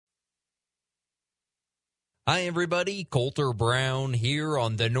Hi, everybody. Colter Brown here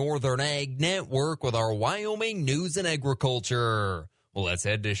on the Northern Ag Network with our Wyoming News and Agriculture. Well, let's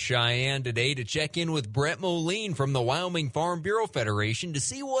head to Cheyenne today to check in with Brett Moline from the Wyoming Farm Bureau Federation to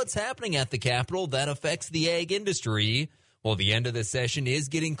see what's happening at the Capitol that affects the ag industry. Well, the end of the session is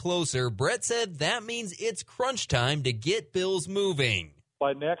getting closer. Brett said that means it's crunch time to get bills moving.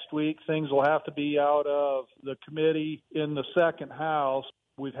 By next week, things will have to be out of the committee in the second house.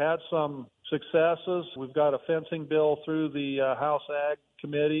 We've had some successes. We've got a fencing bill through the House Ag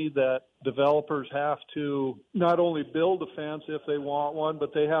Committee that developers have to not only build a fence if they want one,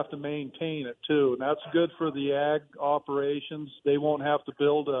 but they have to maintain it too. And that's good for the ag operations. They won't have to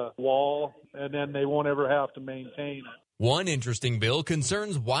build a wall, and then they won't ever have to maintain it. One interesting bill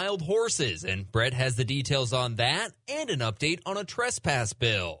concerns wild horses, and Brett has the details on that and an update on a trespass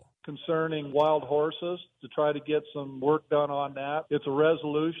bill. Concerning wild horses, to try to get some work done on that. It's a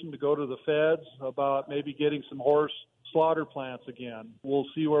resolution to go to the feds about maybe getting some horse slaughter plants again. We'll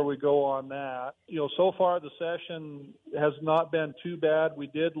see where we go on that. So far the session has not been too bad. We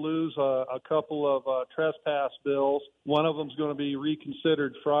did lose a couple of trespass bills. One of them is going to be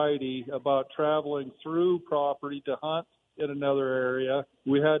reconsidered Friday about traveling through property to hunt in another area.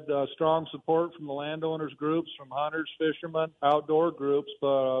 We had strong support from the landowners groups, from hunters, fishermen, outdoor groups,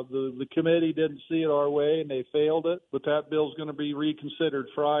 but the committee didn't see it our way and they failed it. But that bill's going to be reconsidered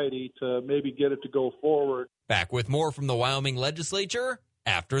Friday to maybe get it to go forward. Back with more from the Wyoming legislature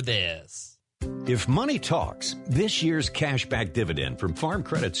after this. If money talks, this year's cashback dividend from Farm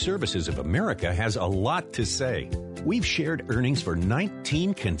Credit Services of America has a lot to say. We've shared earnings for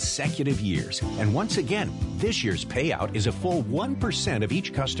 19 consecutive years. And once again, this year's payout is a full 1% of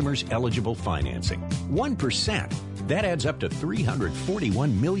each customer's eligible financing. 1%. That adds up to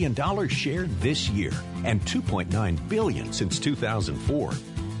 $341 million shared this year and $2.9 billion since 2004.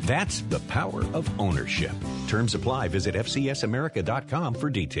 That's the power of ownership. Terms apply. Visit FCSAmerica.com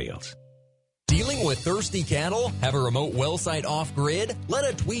for details. Dealing with thirsty cattle? Have a remote well site off-grid? Let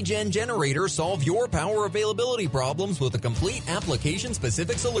a TweeGen generator solve your power availability problems with a complete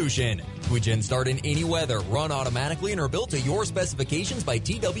application-specific solution. TweeGen start in any weather, run automatically, and are built to your specifications by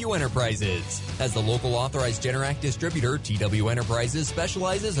TW Enterprises. As the local authorized Generac distributor, TW Enterprises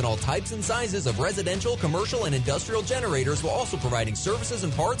specializes in all types and sizes of residential, commercial, and industrial generators while also providing services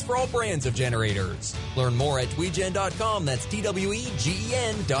and parts for all brands of generators. Learn more at TweeGen.com. That's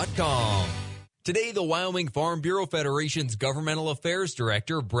TWEGEN.com. Today, the Wyoming Farm Bureau Federation's Governmental Affairs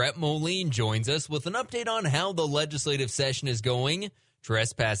Director, Brett Moline, joins us with an update on how the legislative session is going.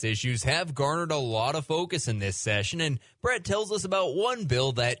 Trespass issues have garnered a lot of focus in this session, and Brett tells us about one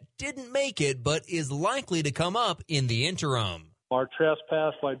bill that didn't make it but is likely to come up in the interim. Our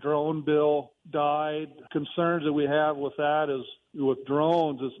trespass by drone bill died. Concerns that we have with that is with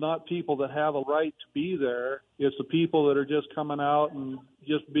drones, it's not people that have a right to be there. It's the people that are just coming out and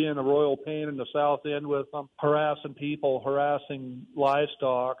just being a royal pain in the south end with them, harassing people, harassing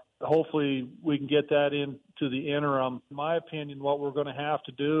livestock. Hopefully we can get that into the interim. In my opinion, what we're going to have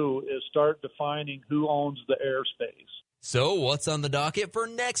to do is start defining who owns the airspace. So what's on the docket for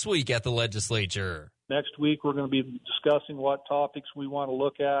next week at the legislature? Next week, we're going to be discussing what topics we want to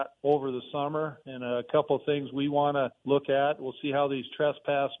look at over the summer and a couple of things we want to look at. We'll see how these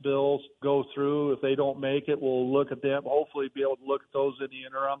trespass bills go through. If they don't make it, we'll look at them, hopefully be able to look at those in the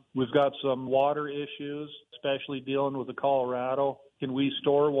interim. We've got some water issues, especially dealing with the Colorado. Can we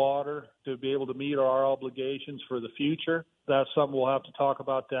store water to be able to meet our obligations for the future? That's something we'll have to talk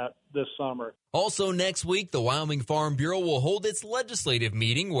about that this summer. Also next week, the Wyoming Farm Bureau will hold its legislative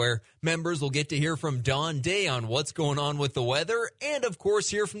meeting where members will get to hear from Don Day on what's going on with the weather and, of course,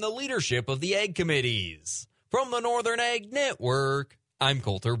 hear from the leadership of the ag committees. From the Northern Ag Network, I'm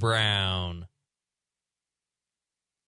Colter Brown.